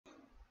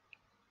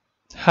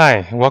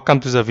Hi, welcome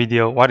to the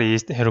video What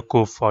is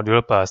Heroku for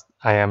Developers?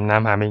 I am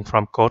Nam Haming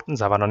from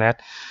Java.net.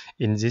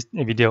 In this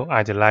video,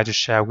 I'd like to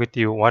share with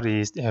you what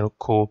is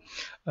Heroku,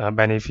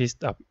 benefits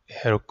of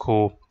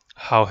Heroku,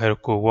 how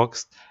Heroku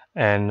works,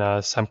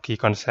 and some key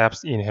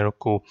concepts in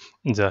Heroku,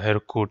 the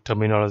Heroku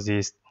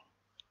terminologies.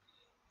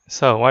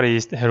 So what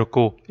is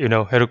Heroku?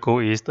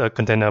 Heroku is a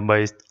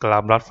container-based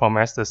cloud platform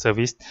as a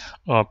service,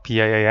 or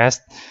PaaS.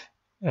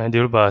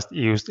 Developers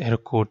use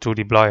Heroku to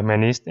deploy,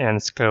 manage,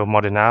 and scale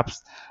modern apps.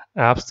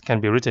 Apps can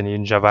be written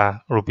in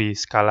Java, Ruby,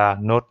 Scala,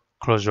 Node,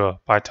 Clojure,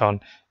 Python,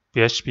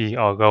 PHP,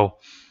 or Go.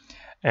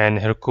 And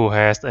Heroku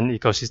has an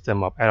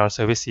ecosystem of add-on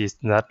services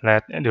that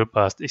let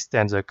developers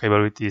extend the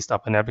capabilities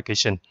of an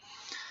application.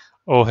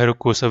 All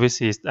Heroku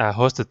services are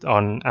hosted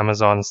on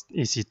Amazon's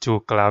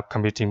EC2 cloud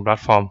computing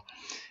platform.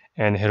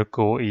 And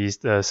Heroku is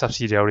the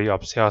subsidiary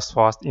of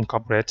Salesforce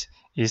Incorporated.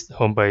 Its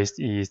home base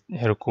is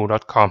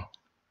heroku.com.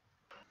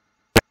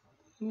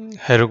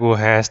 Heroku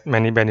has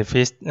many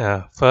benefits.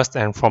 First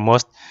and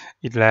foremost,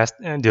 it lets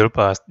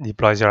developers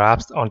deploy their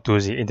apps onto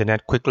the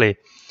internet quickly.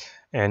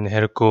 And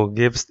Heroku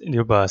gives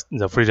developers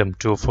the freedom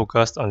to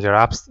focus on their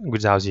apps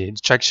without the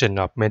distraction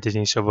of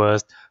maintaining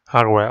servers,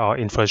 hardware, or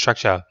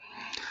infrastructure.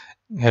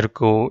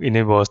 Heroku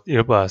enables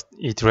developers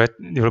to iterate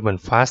development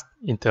fast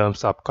in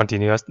terms of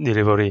continuous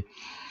delivery.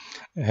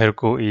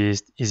 Heroku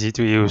is easy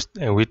to use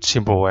with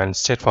simple and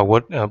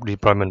straightforward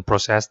deployment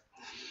process.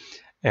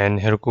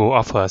 And Heroku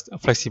offers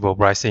flexible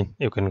pricing.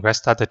 You can get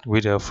started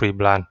with a free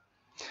plan.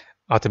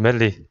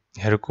 Ultimately,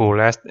 Heroku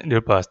lets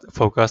developers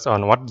focus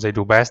on what they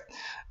do best,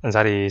 and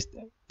that is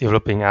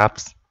developing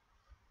apps.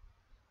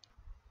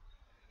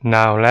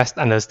 Now let's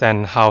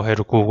understand how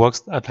Heroku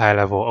works at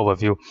high-level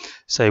overview.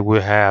 Say we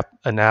have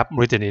an app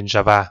written in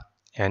Java,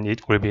 and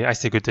it will be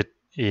executed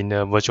in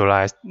a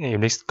virtualized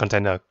Unix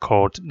container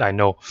called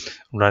Dino,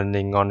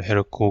 running on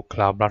Heroku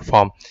Cloud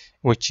Platform,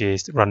 which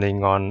is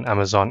running on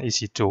Amazon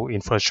EC2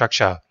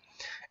 infrastructure.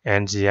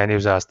 And the end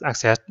users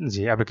access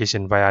the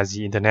application via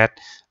the internet.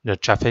 The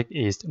traffic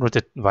is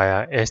routed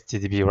via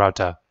HTTP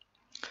router.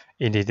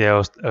 In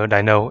details,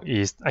 Dino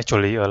is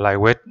actually a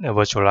lightweight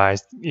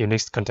virtualized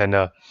Unix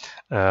container.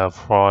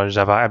 For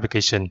Java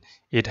application,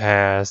 it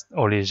has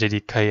only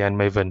JDK and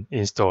Maven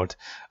installed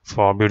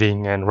for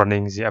building and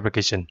running the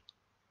application.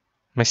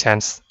 Makes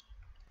sense?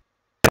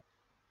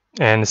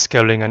 And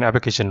scaling an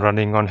application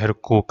running on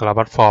Heroku Cloud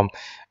Platform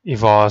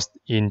involves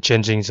in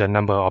changing the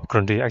number of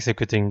currently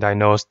executing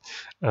dynos.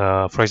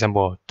 For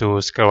example, to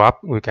scale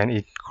up, we can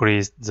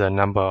increase the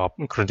number of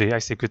currently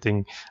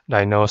executing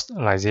dynos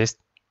like this.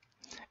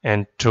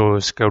 And to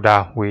scale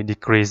down, we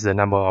decrease the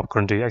number of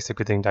currently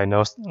executing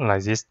dynos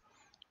like this.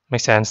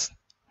 Makes sense?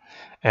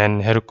 And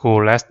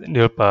Heroku lets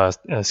developers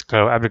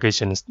scale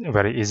applications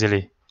very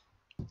easily.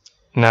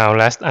 Now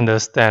let's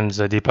understand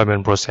the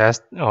deployment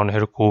process on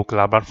Heroku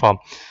Cloud Platform.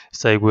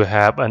 Say we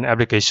have an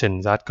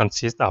application that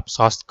consists of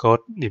source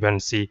code,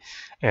 dependency,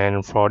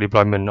 and for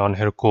deployment on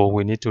Heroku,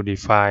 we need to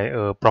define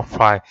a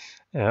Procfile.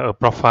 A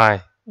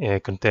Procfile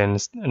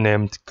contains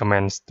named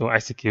commands to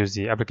execute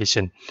the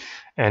application,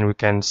 and we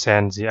can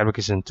send the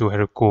application to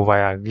Heroku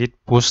via Git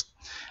push.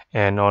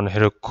 And on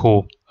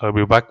Heroku, a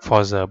buildback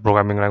for the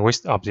programming language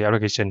of the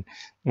application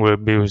will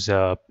build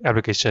the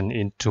application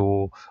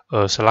into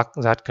a slug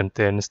that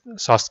contains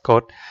source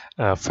code,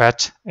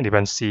 fetch,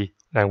 dependency,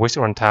 language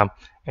runtime,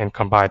 and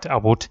compiled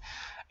output.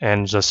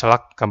 And the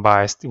slug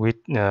combines with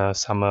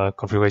some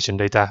configuration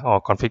data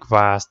or config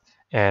files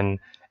and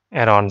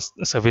add-on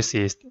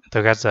services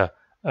together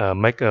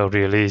make a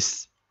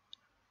release.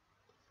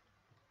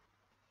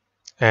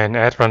 And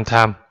at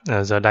runtime,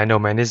 the Dino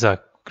manager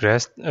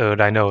creates a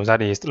Dino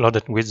that is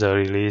loaded with the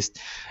release,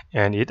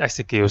 and it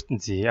executes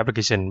the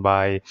application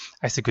by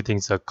executing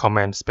the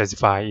command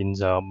specified in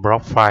the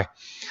Procfile.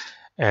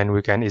 And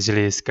we can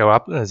easily scale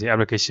up the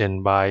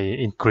application by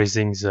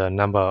increasing the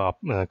number of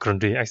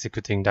currently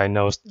executing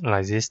dynos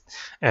like this,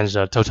 and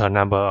the total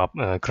number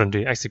of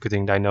currently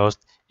executing dynos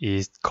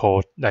is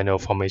called Dino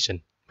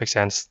formation. Makes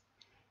sense?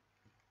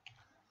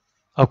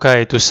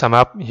 Okay, to sum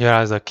up, here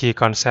are the key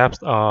concepts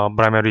or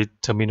primary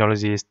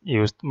terminologies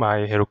used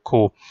by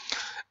Heroku.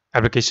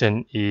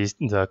 Application is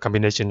the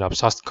combination of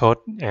source code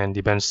and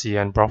dependency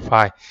and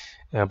Procfile.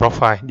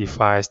 Procfile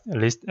defines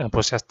list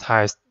process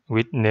types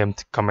with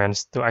named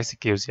commands to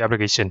execute the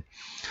application.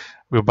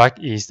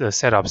 Buildback is a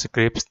set of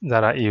scripts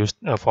that are used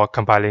for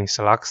compiling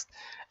slugs,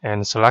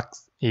 and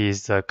slugs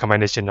is a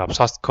combination of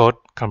source code,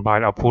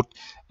 compiled output,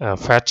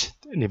 fetch,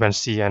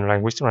 dependency, and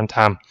language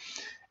runtime.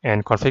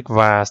 And config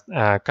files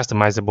are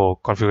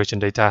customizable configuration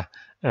data,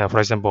 for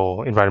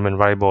example, environment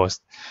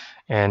variables.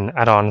 And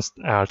add-ons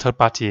are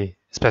third-party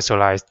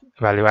specialized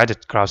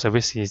value-added cloud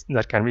services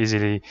that can be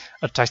easily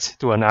attached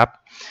to an app.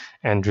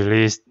 And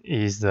release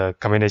is the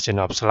combination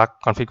of slug,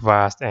 config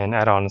files, and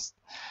add-ons.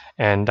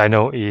 And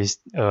Dino is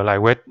a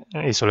lightweight,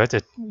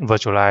 isolated,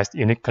 virtualized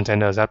Unix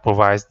container that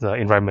provides the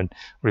environment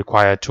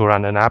required to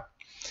run an app.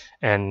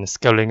 And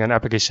scaling an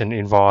application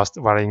involves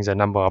varying the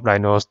number of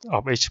dynos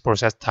of each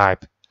process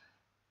type.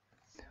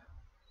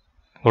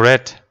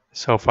 Great.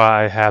 So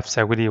far, I have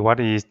shared with you what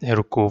is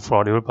Heroku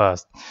for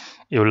developers.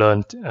 You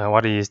learned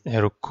what is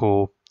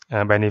Heroku,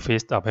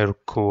 benefits of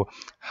Heroku,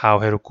 how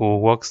Heroku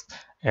works,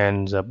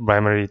 and the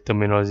primary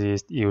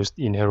terminologies used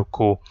in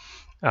Heroku.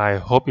 I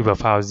hope you have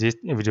found this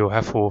video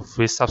helpful.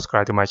 Please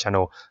subscribe to my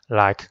channel,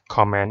 like,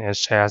 comment, and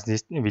share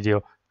this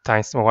video.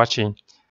 Thanks for watching.